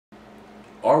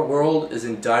Our world is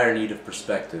in dire need of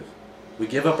perspective. We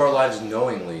give up our lives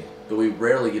knowingly, but we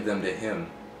rarely give them to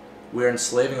Him. We are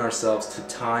enslaving ourselves to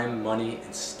time, money,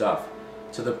 and stuff,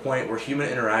 to the point where human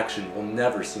interaction will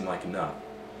never seem like enough.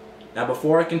 Now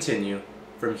before I continue,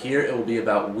 from here it will be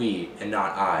about we and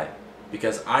not I,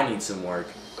 because I need some work,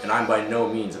 and I'm by no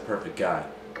means a perfect guy.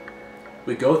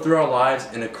 We go through our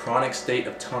lives in a chronic state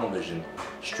of tunnel vision,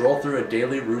 stroll through a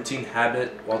daily routine habit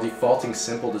while defaulting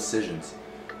simple decisions,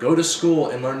 go to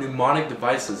school and learn mnemonic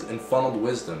devices and funneled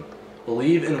wisdom,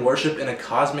 believe and worship in a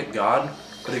cosmic God,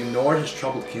 but ignore His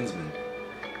troubled kinsmen.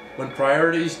 When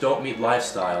priorities don't meet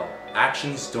lifestyle,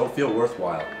 actions don't feel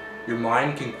worthwhile, your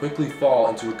mind can quickly fall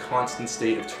into a constant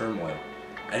state of turmoil,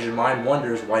 as your mind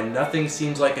wonders why nothing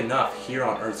seems like enough here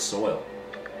on Earth's soil.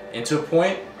 And to a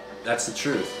point, that's the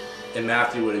truth, and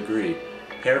Matthew would agree.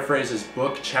 Paraphrase his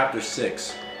book, chapter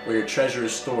 6, where your treasure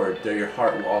is stored, there your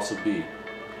heart will also be.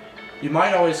 You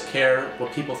might always care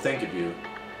what people think of you.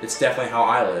 It's definitely how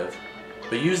I live.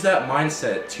 But use that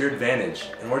mindset to your advantage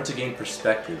in order to gain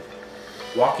perspective.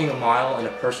 Walking a mile in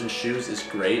a person's shoes is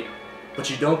great, but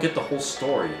you don't get the whole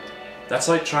story. That's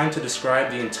like trying to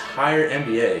describe the entire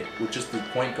NBA with just the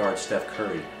point guard Steph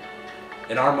Curry.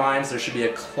 In our minds, there should be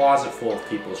a closet full of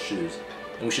people's shoes,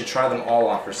 and we should try them all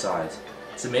on for size.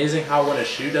 It's amazing how when a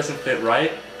shoe doesn't fit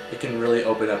right, it can really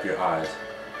open up your eyes.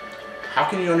 How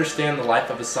can you understand the life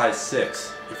of a size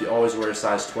 6 if you always wear a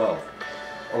size 12?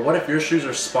 Or what if your shoes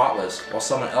are spotless while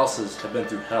someone else's have been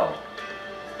through hell?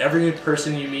 Every new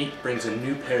person you meet brings a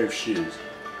new pair of shoes.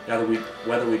 Now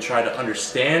whether we try to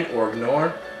understand or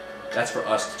ignore, that's for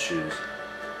us to choose.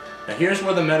 Now here's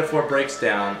where the metaphor breaks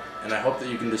down, and I hope that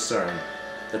you can discern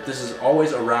that this is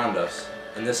always around us,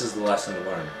 and this is the lesson to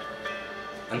learn.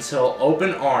 Until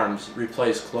open arms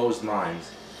replace closed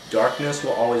minds, darkness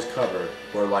will always cover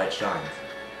where light shines.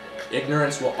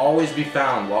 Ignorance will always be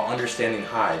found while understanding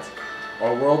hides.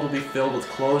 Our world will be filled with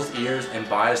closed ears and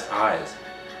biased eyes.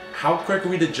 How quick are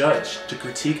we to judge, to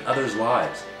critique others'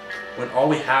 lives, when all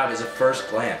we have is a first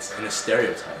glance and a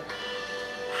stereotype?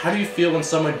 How do you feel when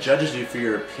someone judges you for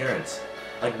your appearance,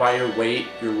 like by your weight,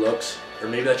 your looks, or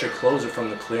maybe that your clothes are from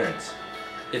the clearance?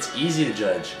 It's easy to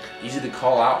judge, easy to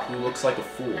call out who looks like a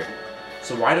fool.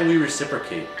 So why do we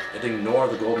reciprocate and ignore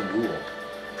the golden rule?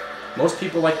 Most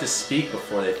people like to speak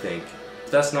before they think,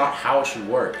 but that's not how it should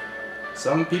work.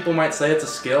 Some people might say it's a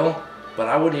skill, but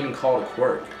I wouldn't even call it a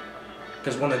quirk.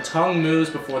 Because when the tongue moves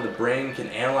before the brain can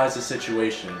analyze the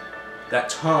situation, that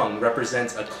tongue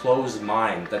represents a closed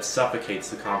mind that suffocates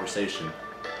the conversation.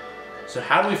 So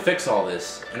how do we fix all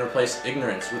this and replace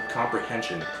ignorance with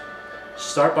comprehension?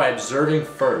 Start by observing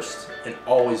first and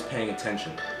always paying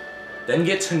attention. Then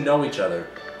get to know each other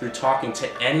through talking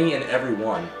to any and every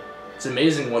one. It's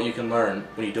amazing what you can learn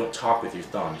when you don't talk with your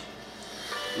thumbs.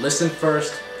 Listen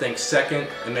first, think second,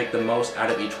 and make the most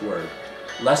out of each word.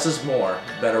 Less is more,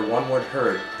 better one word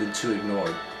heard than two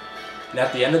ignored. And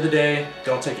at the end of the day,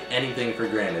 don't take anything for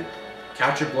granted.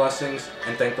 Count your blessings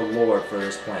and thank the Lord for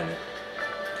this planet.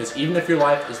 Because even if your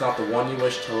life is not the one you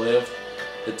wish to live,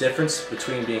 the difference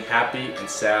between being happy and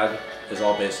sad is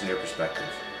all based on your perspective.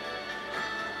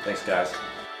 Thanks, guys.